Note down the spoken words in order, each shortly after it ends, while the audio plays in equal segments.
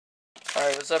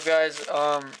Alright, what's up guys?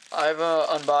 I have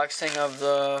an unboxing of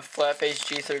the Flatface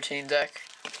G13 deck.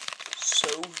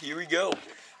 So, here we go.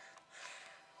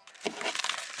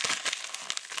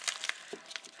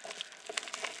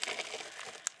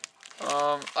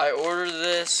 I ordered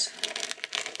this,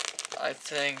 I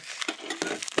think,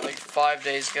 like 5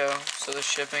 days ago. So the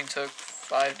shipping took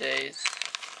 5 days.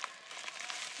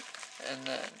 And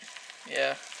then,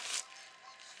 yeah.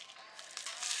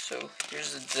 So,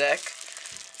 here's the deck.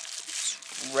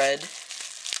 It's red.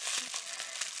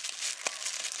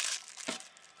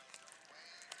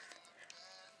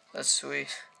 That's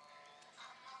sweet.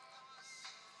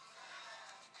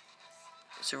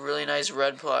 It's a really nice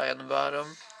red ply on the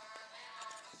bottom.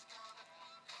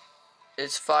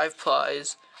 It's 5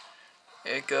 plies.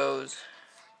 It goes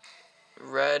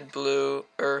red, blue,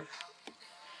 or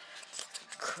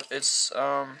it's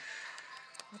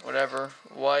whatever,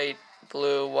 white,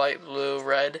 blue,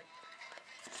 red.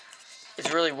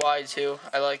 It's really wide too.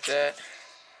 I like that.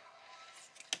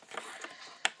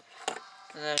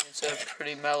 And then it's a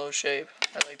pretty mellow shape.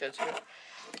 I like that too.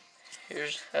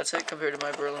 That's it compared to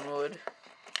my Berlin wood.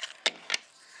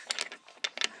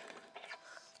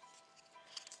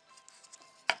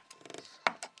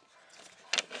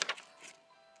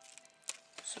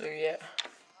 So yeah,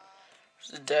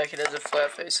 there's the deck. It has a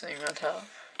flat face thing on top.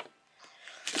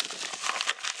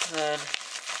 And then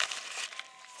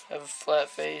I have a flat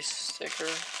face sticker.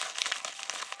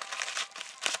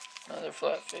 Another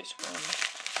flat face one.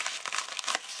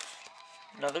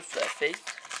 Another flat face.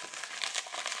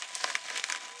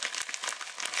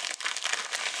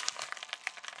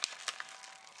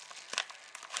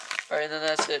 Alright, then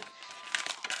that's it.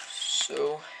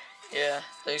 So yeah,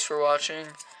 thanks for watching.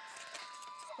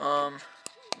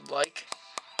 Like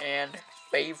and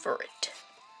favorite.